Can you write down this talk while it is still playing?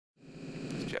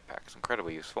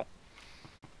incredibly useful.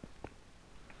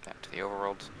 Back to the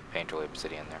overworld. Painterly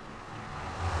obsidian there.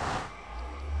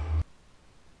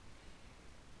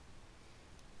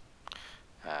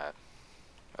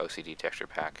 OCD texture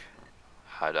pack.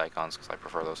 HUD icons, because I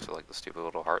prefer those to like the stupid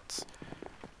little hearts.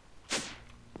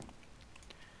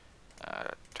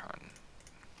 Put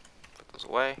those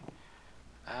away.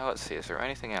 Let's see, is there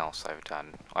anything else I've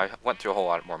done? I went through a whole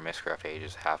lot more Mystcraft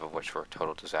ages, half of which were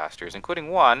total disasters, including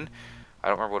one, I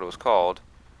don't remember what it was called.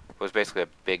 It was basically a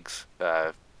big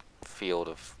field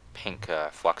of pink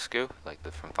flux goo, like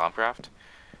from Thaumcraft.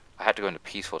 I had to go into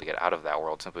Peaceful to get out of that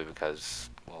world simply because,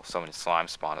 well, so many slime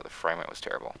spawned that the frame rate was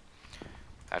terrible.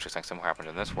 Actually, something similar happened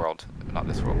in this world. Not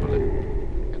this world, but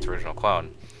its original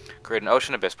clone. Create an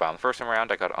ocean abyss biome. The first time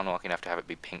around, I got unlucky enough to have it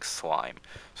be pink slime.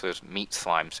 So there's meat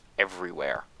slimes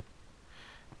everywhere.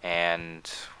 And,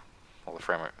 well, the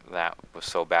frame rate of that was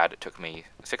so bad it took me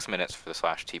 6 minutes for the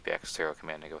 /tpx0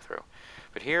 command to go through.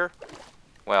 But here,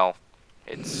 well,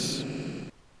 it's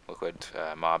liquid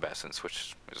mob essence,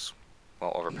 which is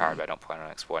well overpowered, but I don't plan on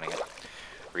exploiting it.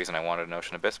 The reason I wanted an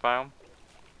ocean abyss biome,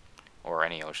 or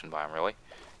any ocean biome really,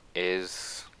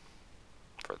 is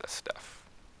for this stuff.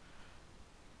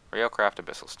 Railcraft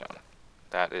Abyssal Stone.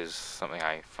 That is something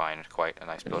I find quite a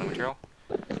nice building material.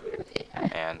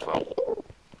 And, well,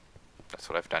 that's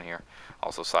what I've done here.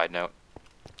 Also, side note,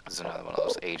 this is another one of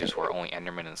those ages where only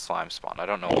Enderman and slime spawn. I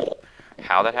don't know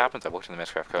how that happens. I've looked in the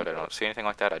Mystcraft code. I don't see anything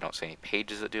like that. I don't see any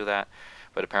pages that do that.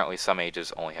 But apparently some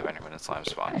ages only have Enderman and slime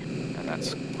spawn. And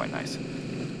that's quite nice.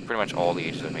 Pretty much all the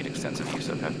ages I've made extensive use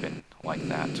of have been like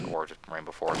that, or just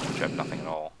Rainbow Forest, which have nothing at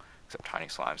all except tiny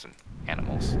slimes and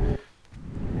animals.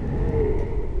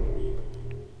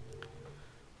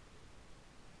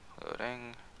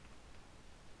 Loading.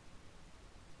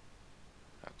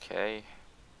 Okay.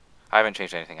 I haven't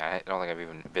changed anything. I don't think I've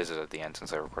even visited the end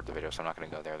since I recorded the video, so I'm not going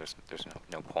to go there. There's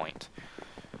no point.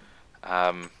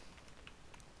 I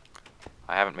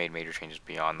haven't made major changes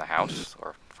beyond the house,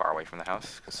 or far away from the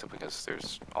house, simply because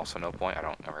there's also no point. I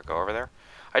don't ever go over there.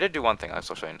 I did do one thing, I'll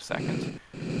show you in a second,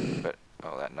 but,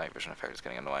 oh, that night vision effect is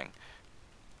getting annoying.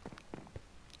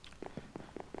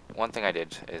 One thing I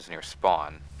did is near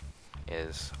spawn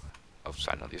is, oh,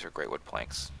 side note, these are great wood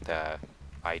planks.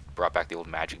 I brought back the old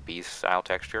Magic Bees style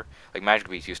texture. Like, Magic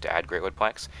Bees used to add great wood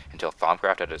planks until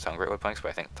Thaumcraft added its own great wood planks, but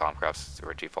I think Thaumcraft's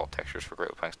default textures for great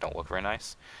wood planks don't look very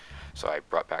nice. So I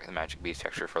brought back the Magic Bees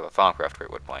texture for the Thaumcraft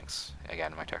great wood planks,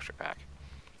 again in my texture pack.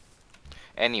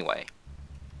 Anyway,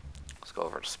 let's go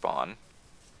over to spawn.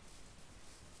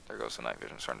 There goes the night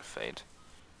vision starting to fade.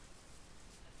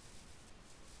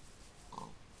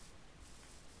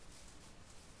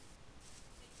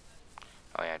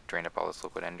 Oh yeah, I drained up all this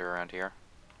liquid ender around here.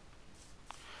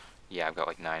 Yeah, I've got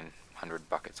like 900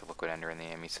 buckets of liquid ender in the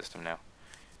AME system now.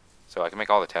 So I can make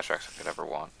all the Tesseracts I could ever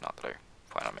want. Not that I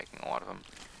plan on making a lot of them.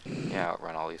 Yeah,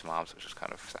 outrun all these mobs, which is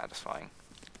kind of satisfying.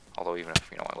 Although even if,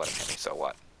 I let him hit me, so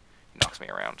what? He knocks me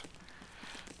around.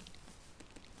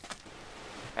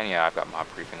 And yeah, I've got mob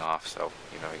creeping off, so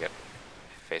even though we get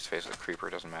face to face with a creeper,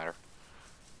 it doesn't matter.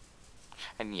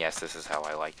 And yes, this is how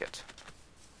I like it.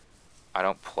 I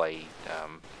don't play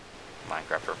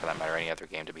Minecraft, or for that matter any other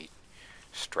game, to be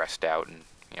stressed out and,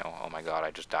 oh my god,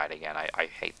 I just died again. I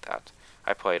hate that.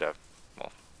 I play to,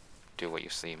 well, do what you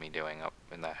see me doing up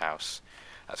in that house,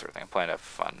 that sort of thing. I'm playing to have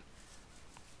fun.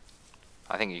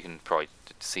 I think you can probably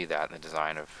see that in the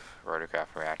design of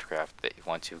Rotorcraft and Reactorcraft, that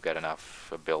once you've got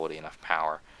enough ability, enough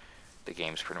power, the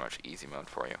game's pretty much easy mode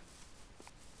for you.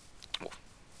 Well,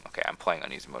 okay, I'm playing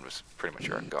on easy mode, but pretty much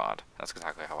you're a god. That's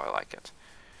exactly how I like it.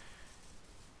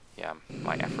 Yeah,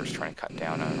 my efforts trying to cut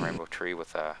down a rainbow tree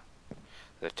with the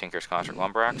Tinker's Concert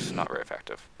Lumbrax, not very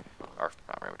effective. Or,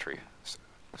 not rainbow tree,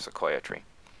 sequoia tree.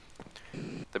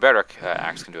 The Bedrock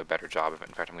axe can do a better job of it.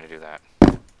 In fact, I'm going to do that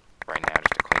right now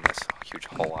just to clean this huge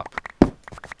hole up.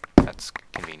 That's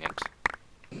convenient.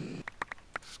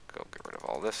 Let's go get rid of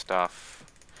all this stuff.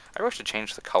 I wish to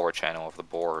change the color channel of the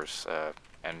boars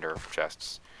ender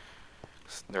chests.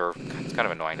 It's kind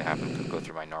of annoying to have them go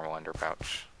through my normal ender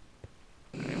pouch.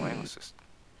 Anyway, let's just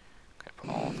put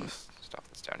all this stuff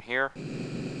that's down here.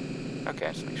 Okay,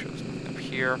 just make sure there's nothing up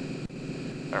here. I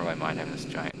don't really mind having this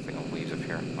giant thing of leaves up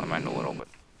here. I mind a little, but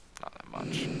not that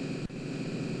much.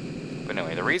 But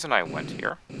anyway, the reason I went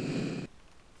here,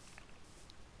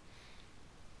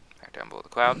 back down below the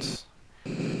clouds. I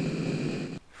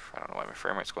don't know why my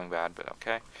frame rate's going bad, but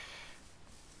okay.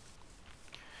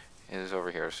 Is over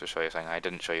here to show you something I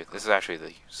didn't show you. This is actually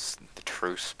the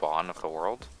true spawn of the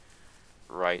world.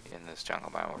 Right in this jungle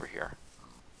biome over here.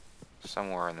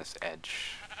 Somewhere in this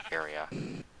edge area.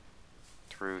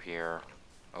 Through here,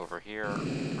 over here,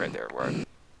 right there where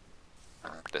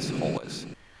this hole is.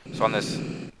 So on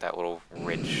that little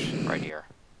ridge right here.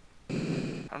 I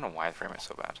don't know why the frame is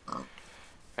so bad.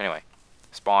 Anyway,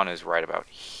 spawn is right about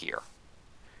here.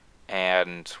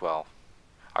 And, well,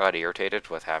 I got irritated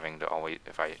with having to always,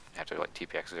 if I had to like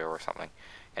TPX0 or something,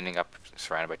 ending up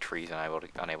surrounded by trees and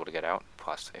unable to get out.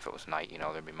 Plus, if it was night, you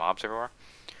know, there'd be mobs everywhere.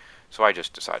 So I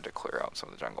just decided to clear out some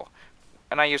of the jungle.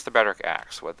 And I used the Bedrock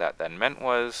Axe. What that then meant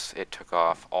was it took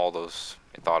off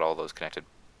it thought all those connected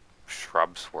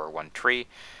shrubs were one tree,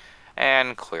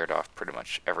 and cleared off pretty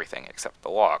much everything except the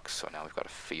logs. So now we've got a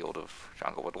field of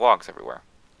jungle with logs everywhere.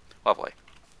 Lovely.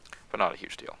 But not a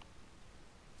huge deal.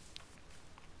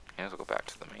 And we'll go back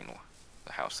to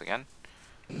the house again.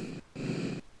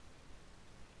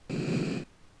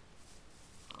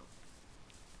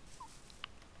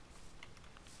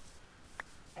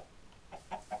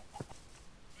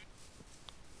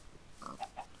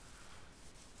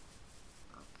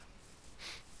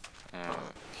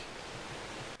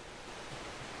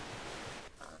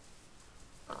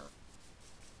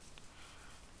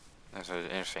 There's an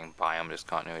interesting biome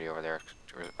discontinuity over there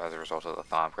as a result of the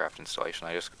Thaumcraft installation.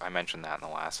 I mentioned that in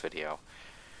the last video.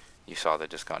 You saw the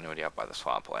discontinuity up by the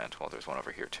swampland. Well, there's one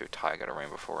over here too. Taiga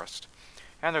Rainbow Forest.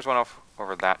 And there's one off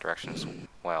over that direction as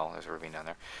well. There's a ravine down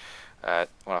there.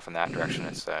 One off in that direction.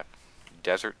 It's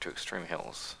desert to extreme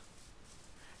hills.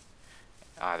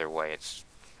 Either way, it's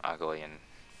ugly and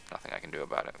nothing I can do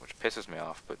about it, which pisses me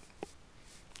off, but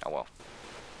oh well.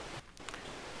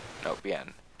 No,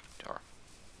 bien. Or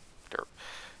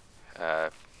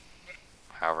derp.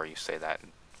 However you say that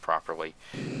properly.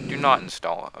 Do not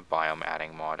install a biome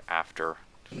adding mod after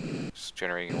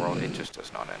generating a world. It just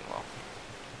does not end well.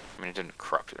 I mean, it didn't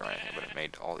corrupt it or anything, but it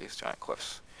made all these giant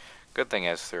cliffs. Good thing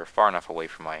is, they're far enough away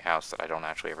from my house that I don't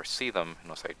actually ever see them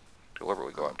unless I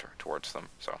deliberately go up towards them,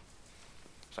 so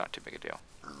it's not too big a deal.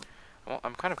 Well,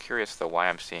 I'm kind of curious, though, why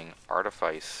I'm seeing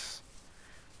artifice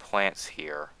plants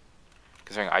here.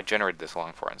 Considering I generated this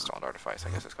long before I installed artifice, I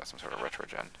guess it's got some sort of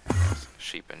retrogen.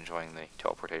 Sheep enjoying the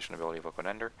teleportation ability of Liquid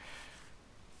Ender.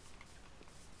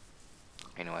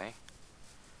 Anyway,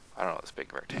 I don't know what this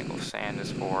big rectangle of sand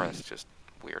is for. It's just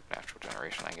weird natural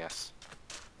generation, I guess.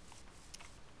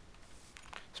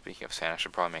 Speaking of sand, I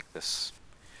should probably make this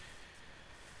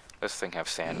thing have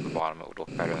sand at the bottom. It would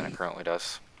look better than it currently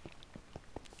does.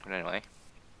 But anyway.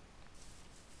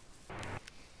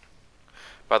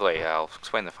 By the way, I'll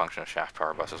explain the function of shaft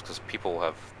power buses because people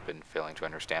have been failing to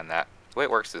understand that. The way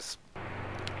it works is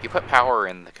you put power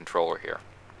in the controller here.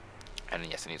 And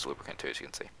yes, it needs lubricant too, as you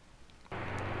can see.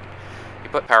 You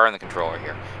put power in the controller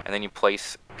here, and then you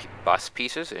place bus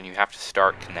pieces, and you have to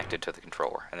start connected to the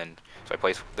controller. And then, so I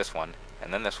place this one,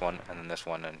 and then this one, and then this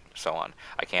one, and so on.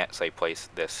 I can't say place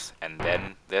this, and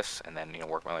then this, and then, you know,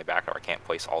 work my way back, or I can't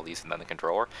place all these and then the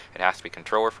controller. It has to be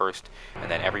controller first, and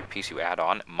then every piece you add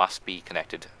on must be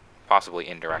connected, possibly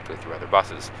indirectly through other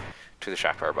buses, to the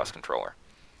shaft power bus controller.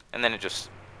 And then it just,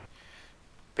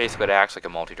 basically it acts like a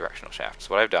multi-directional shaft. So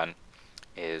what I've done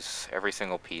is every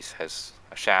single piece has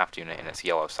a shaft unit in its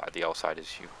yellow side. The yellow side,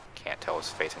 as you can't tell, is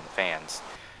facing the fans.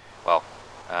 Well,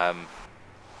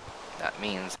 that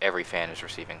means every fan is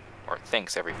receiving, or it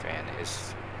thinks every fan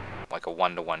is like a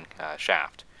one-to-one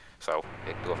shaft. So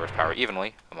it delivers power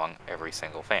evenly among every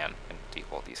single fan. And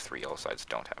well, these three yellow sides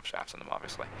don't have shafts in them,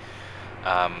 obviously.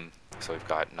 So we've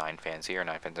got 9 fans here,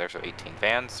 9 fans there, so 18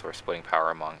 fans. So we're splitting power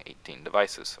among 18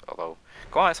 devices. Although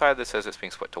client side, this says it's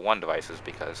being split to 1 devices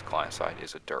because client side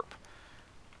is a derp.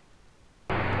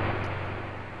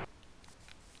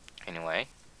 Anyway,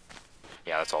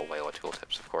 yeah, that's all Layla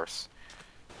tooltips, of course.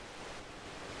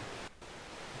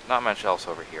 Not much else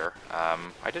over here.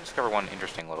 I did discover one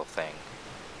interesting little thing.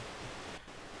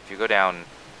 If you go down,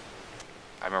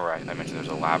 I remember I mentioned there's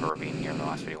a lava ravine here in the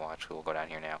last video watch. We'll go down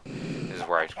here now. This is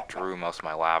where I drew most of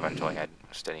my lava until I had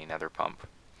a steady nether pump.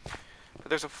 But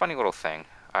there's a funny little thing.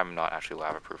 I'm not actually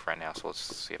lava proof right now, so let's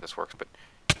see if this works. But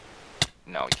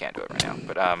no, you can't do it right now.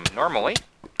 But normally,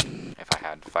 if I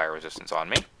had fire resistance on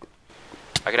me,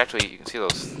 I could actually, you can see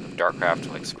those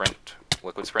Darkcraft like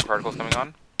liquid sprint particles coming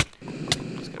on.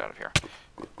 Let's get out of here.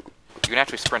 You can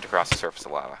actually sprint across the surface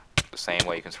of lava, the same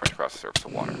way you can sprint across the surface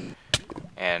of water.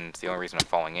 And the only reason I'm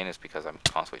falling in is because I'm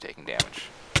constantly taking damage.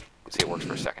 You see, it works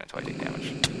for a second until I take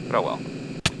damage. But oh well.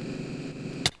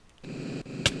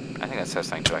 I think that says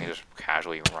something too. I can just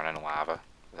casually run in lava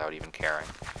without even caring.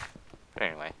 But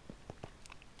anyway,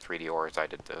 3D ores, I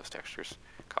did those textures.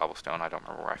 Cobblestone, I don't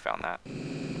remember where I found that.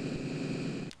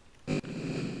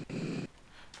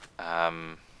 I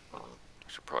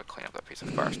should probably clean up that piece of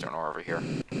firestone ore over here.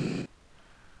 Okay,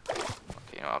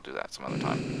 you know, I'll do that some other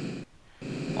time.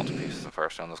 Multiple pieces of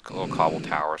firestone. Those little cobble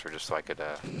towers are just so I could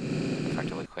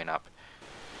effectively clean up.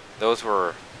 Those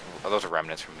are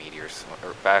remnants from meteors.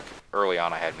 Back early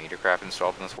on, I had Meteorcraft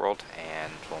installed in this world,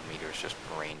 and well, meteors just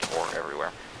rained ore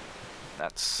everywhere.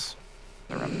 That's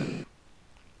the remnant.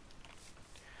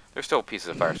 There's still pieces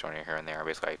of Firestone here and there.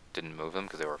 Basically, I didn't move them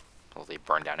because they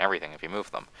burned down everything if you move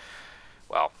them.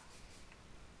 Well,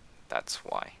 that's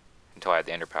why. Until I had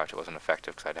the Ender Pouch, it wasn't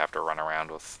effective because I'd have to run around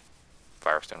with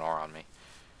Firestone ore on me.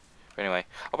 But anyway,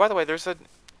 oh, by the way, there's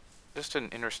just an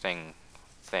interesting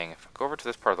thing. If I go over to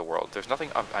this part of the world, there's nothing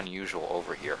unusual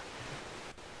over here.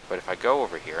 But if I go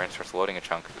over here and it starts loading a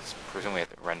chunk that's presumably at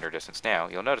the render distance now,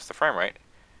 you'll notice the frame rate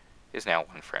is now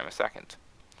 1 frame a second.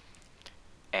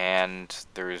 And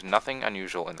there is nothing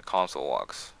unusual in the console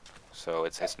logs. So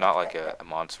it's not like a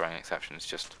mod throwing exception, it's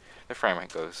just the frame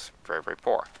rate goes very, very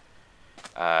poor.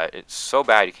 It's so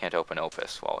bad you can't open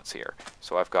Opus while it's here.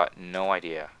 So I've got no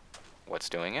idea what's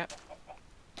doing it.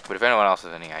 But if anyone else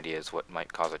has any ideas what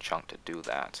might cause a chunk to do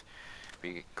that, it'd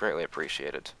be greatly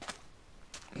appreciated.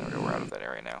 We're out of that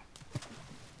area now.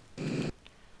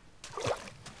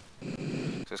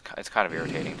 So it's kind of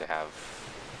irritating to have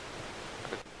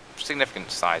a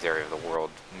significant size area of the world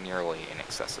nearly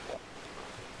inaccessible.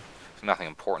 There's nothing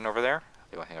important over there.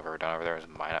 The only thing I've ever done over there is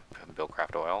mine up and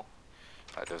Buildcraft oil.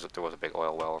 There was a big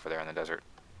oil well over there in the desert.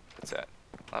 That's it.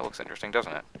 That looks interesting,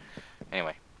 doesn't it?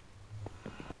 Anyway.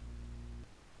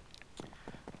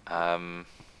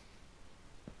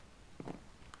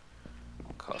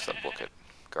 Close up look at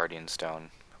Guardian Stone.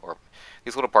 Or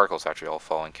these little particles actually all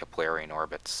fall in Keplerian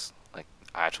orbits. Like,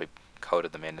 I actually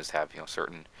coded them in as have,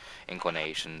 certain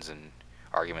inclinations and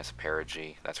arguments of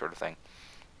perigee, that sort of thing.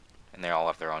 And they all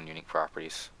have their own unique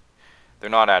properties. They're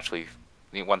not actually,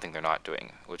 the one thing they're not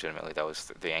doing legitimately though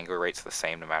is the angular rate's the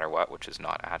same no matter what, which is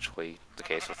not actually the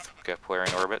case with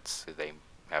Keplerian orbits. They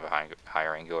have a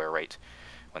higher angular rate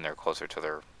when they're closer to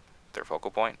their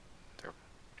focal point.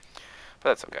 But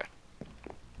that's okay.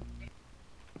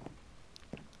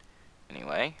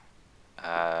 Anyway,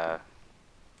 I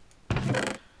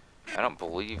don't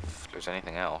believe there's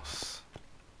anything else.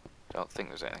 I don't think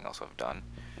there's anything else I've done.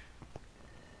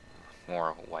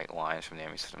 More white lines from the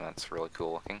enemy system, that's really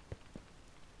cool looking.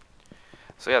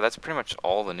 So yeah, that's pretty much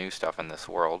all the new stuff in this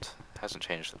world. Hasn't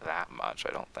changed that much,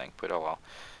 I don't think, but oh well.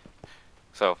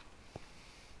 So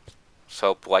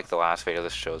like the last video,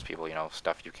 this shows people,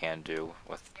 stuff you can do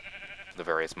with the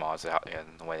various mods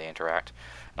and the way they interact,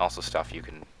 and also stuff you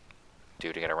can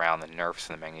do to get around the nerfs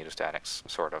and the magnetostatics,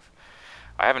 sort of.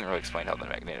 I haven't really explained how the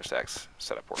magnetostatics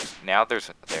setup works. Now there's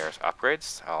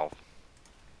upgrades. I'll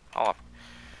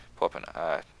pull up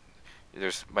an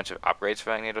there's a bunch of upgrades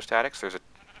for magnetostatics.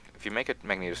 If you make a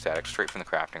magnetostatic straight from the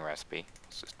crafting recipe,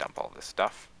 let's just dump all this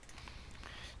stuff.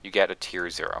 You get a tier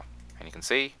 0, and you can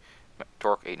see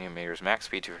torque 8 Nm, max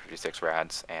speed 256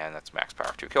 rads, and that's max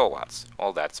power 2 kilowatts.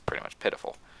 Well, that's pretty much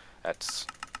pitiful. That's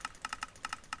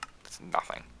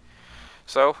nothing.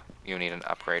 So you need an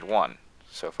upgrade 1.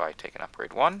 So if I take an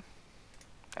upgrade 1,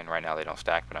 and right now they don't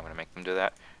stack, but I'm going to make them do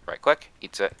that. Right click,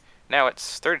 eats it. Now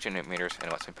it's 32 Nm, and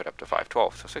it lets me put up to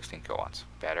 512, so 16 kilowatts.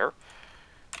 Better.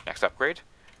 Next upgrade.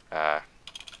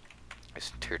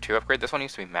 Is tier 2 upgrade. This one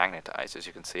needs to be magnetized. As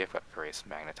you can see, I've got various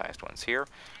magnetized ones here.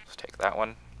 Let's take that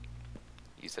one.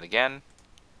 Use it again.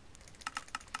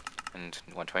 And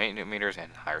 128 Nm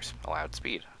and higher allowed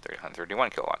speed,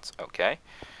 131 kilowatts. Okay.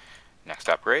 Next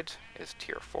upgrade is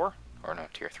tier 4, or no,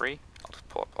 tier 3. I'll just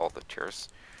pull up all the tiers.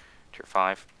 Tier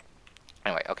 5.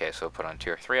 Anyway, okay, so put on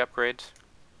tier 3 upgrade.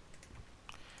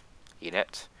 Eat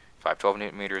it.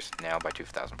 512 Nm, now by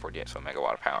 2048, so a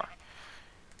megawatt of power.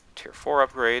 Tier 4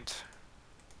 upgrade.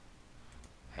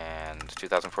 And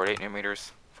 2048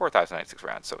 Nm, 4096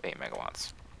 rounds, so 8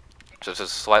 megawatts. So this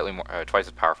is slightly more, twice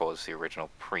as powerful as the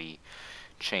original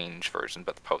pre-change version,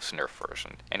 but the post-nerf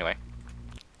version. Anyway,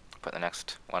 put the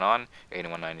next one on,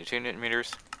 8192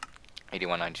 Nm,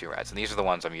 8192 rads. And these are the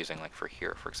ones I'm using like for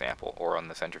here, for example, or on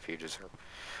the centrifuges, or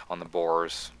on the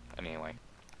bores, anyway.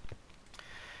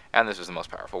 And this is the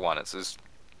most powerful one. It's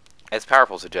as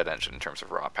powerful as a jet engine in terms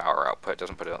of raw power output. It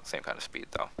doesn't put it at the same kind of speed,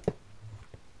 though.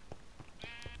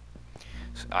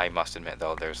 So I must admit,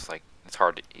 though, it's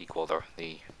hard to equal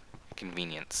the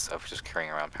convenience of just carrying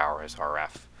around power as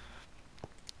RF.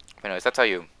 But anyways, that's how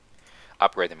you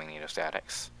upgrade the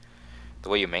magnetostatics. The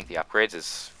way you make the upgrades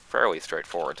is fairly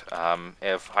straightforward.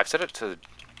 If I've set it to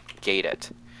gate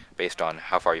it based on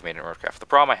how far you've made an rotorcraft. The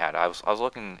problem I had, I was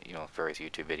looking, various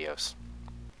YouTube videos,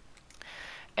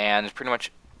 and pretty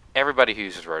much everybody who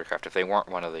uses rotorcraft, if they weren't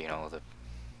one of the, the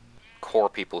core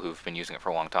people who've been using it for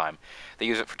a long time, they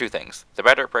use it for two things: the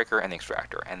bedrock breaker and the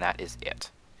extractor, and that is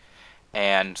it.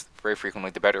 And very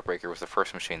frequently, the bedrock breaker was the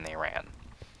first machine they ran.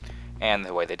 And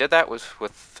the way they did that was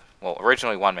with, well,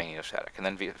 originally one magnetostatic, and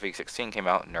then V16 came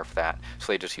out and nerfed that,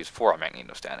 so they just used 4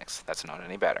 magnetostatics. That's not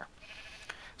any better.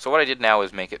 So what I did now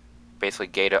is make it basically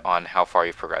gate it on how far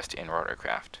you've progressed in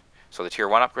rotorcraft. So the tier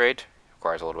 1 upgrade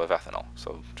requires a little bit of ethanol.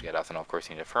 So to get ethanol, of course,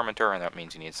 you need a fermenter, and that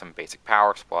means you need some basic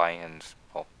power supply, and,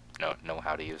 well, know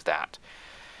how to use that.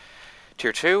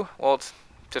 Tier 2, well, it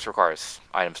just requires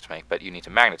items to make, but you need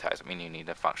to magnetize it. I mean, you need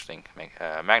a functioning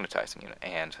magnetizing unit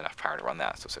and enough power to run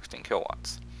that, so 16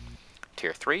 kilowatts.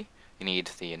 Tier 3, you need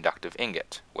the inductive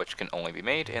ingot, which can only be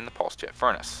made in the pulse jet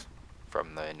furnace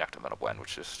from the inductive metal blend,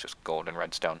 which is just gold and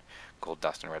redstone, gold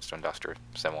dust and redstone dust are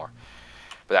similar.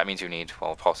 But that means you need,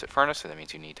 well, a pulse jet furnace, so that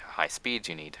means you need high speeds,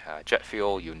 you need jet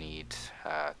fuel, you need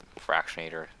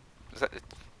fractionator.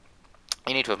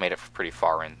 You need to have made it pretty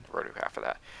far in rotorcraft for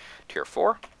that. Tier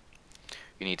 4,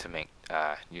 you need to make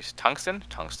use tungsten.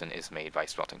 Tungsten is made by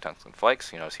smelting tungsten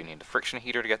flakes. You notice you need a friction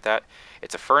heater to get that.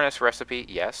 It's a furnace recipe,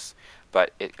 yes,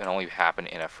 but it can only happen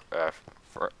in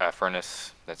a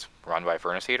furnace that's run by a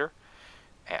furnace heater,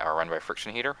 or run by a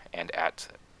friction heater, and at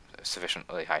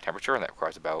sufficiently high temperature, and that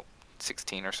requires about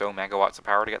 16 or so megawatts of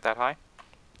power to get that high.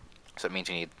 So it means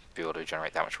you need to be able to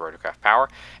generate that much rotorcraft power,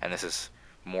 and this is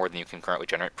more than you can currently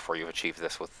generate before you've achieved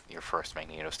this with your first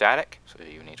magnetostatic, so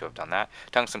you need to have done that.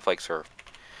 Tungsten flakes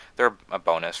they're a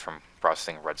bonus from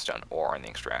processing redstone ore in the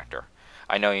extractor.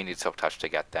 I know you need silk touch to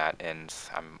get that, and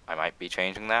I might be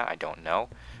changing that, I don't know.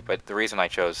 But the reason I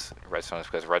chose redstone is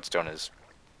because redstone is,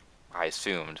 I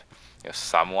assumed,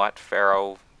 somewhat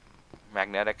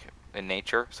ferromagnetic in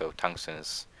nature, so tungsten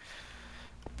is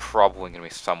probably going to be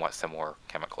somewhat similar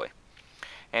chemically.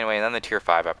 Anyway, and then the tier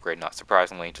 5 upgrade, not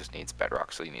surprisingly, just needs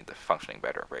bedrock, so you need the functioning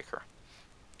bedrock breaker.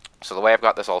 So the way I've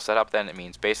got this all set up then, it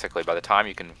means basically by the time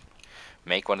you can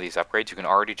make one of these upgrades, you can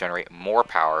already generate more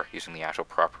power using the actual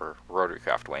proper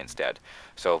rotorcraft way instead.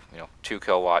 So, 2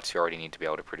 kilowatts, you already need to be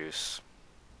able to produce,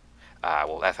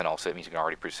 ethanol, so it means you can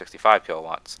already produce 65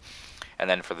 kilowatts. And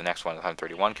then for the next one,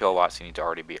 131 kilowatts, you can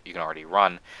already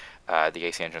run the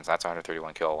AC engines, that's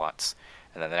 131 kilowatts.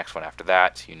 And then the next one after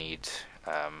that, you need,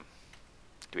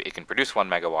 it can produce 1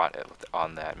 megawatt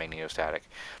on that magnetostatic,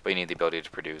 but you need the ability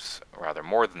to produce rather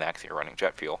more than that because you're running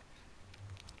jet fuel.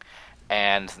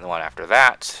 And the one after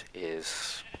that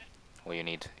is, well, you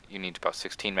need about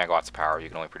 16 megawatts of power. You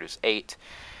can only produce 8.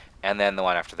 And then the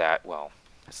one after that, well,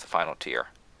 it's the final tier.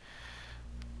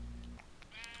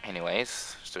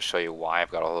 Anyways, just to show you why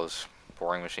I've got all those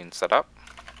boring machines set up.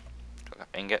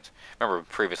 Ingot. Remember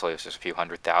previously it was just a few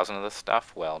 100,000 of this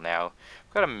stuff? Well, now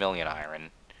we've got 1 million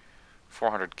iron,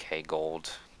 400k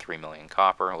gold, 3 million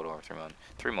copper, a little over 3 million,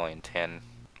 3 million tin,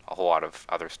 a whole lot of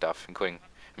other stuff, including,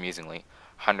 amusingly,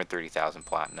 130,000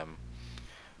 platinum,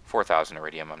 4,000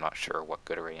 iridium. I'm not sure what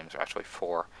good iridiums are actually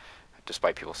for,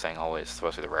 despite people saying, oh, it's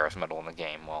supposed to be the rarest metal in the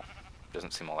game. Well, it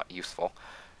doesn't seem all that useful.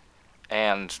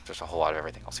 And there's a whole lot of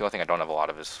everything else. The only thing I don't have a lot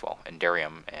of is, well,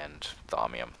 Enderium and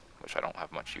Thaumium, which I don't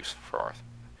have much use for.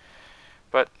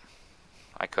 But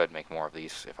I could make more of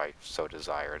these if I so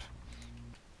desired.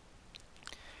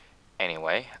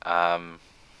 Anyway,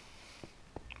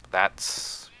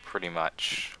 that's pretty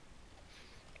much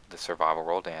the survival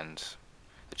world and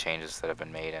the changes that have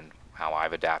been made and how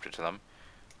I've adapted to them.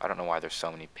 I don't know why there's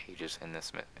so many pages in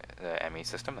this ME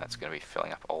system. That's going to be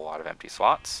filling up a lot of empty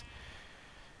slots.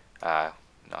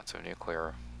 Lots of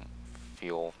nuclear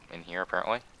fuel in here,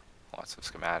 apparently. Lots of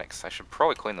schematics. I should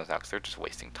probably clean those out because they're just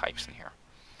wasting types in here.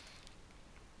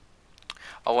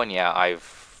 Oh, and yeah, I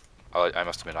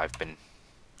must admit,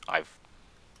 I've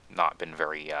not been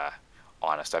very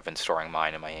honest. I've been storing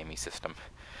mine in my AME system.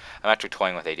 I'm actually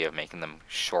toying with the idea of making them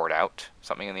short out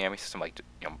something in the AME system, like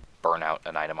burn out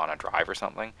an item on a drive or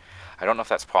something. I don't know if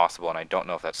that's possible, and I don't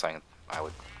know if that's something I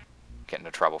would get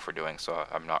into trouble for doing. So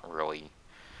I'm not really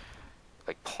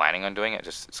planning on doing it.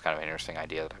 It's kind of an interesting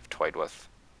idea that I've toyed with.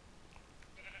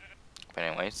 But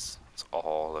anyways, that's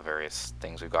all the various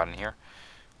things we've got in here.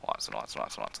 Lots and lots and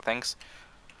lots and lots of things.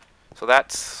 So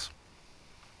that's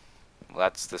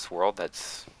this world.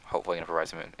 That's hopefully going to provide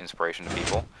some inspiration to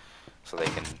people, so they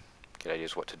can get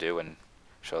ideas what to do and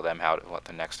show them what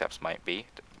the next steps might be,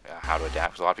 how to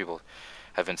adapt. Because a lot of people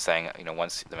have been saying,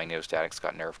 once the magnetostatics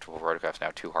got nerfed, well, rotorcraft's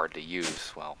now too hard to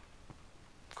use. Well,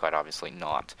 quite obviously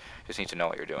not. You just need to know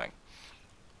what you're doing.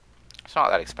 It's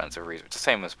not that expensive. It's the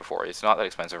same as before. It's not that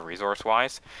expensive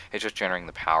resource-wise. It's just generating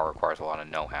the power requires a lot of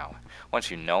know-how.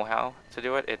 Once you know how to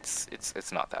do it,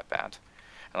 it's not that bad.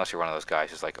 Unless you're one of those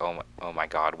guys who's like, oh my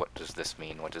God, what does this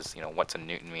mean? What does what's a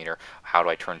Newton meter? How do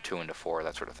I turn 2 into 4?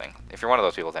 That sort of thing. If you're one of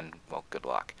those people, then well, good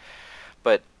luck.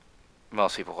 But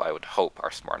most people, I would hope,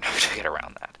 are smart enough to get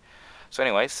around that. So,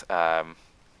 anyways,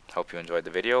 hope you enjoyed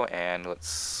the video, and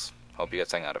let's Hope you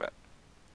get something out of it.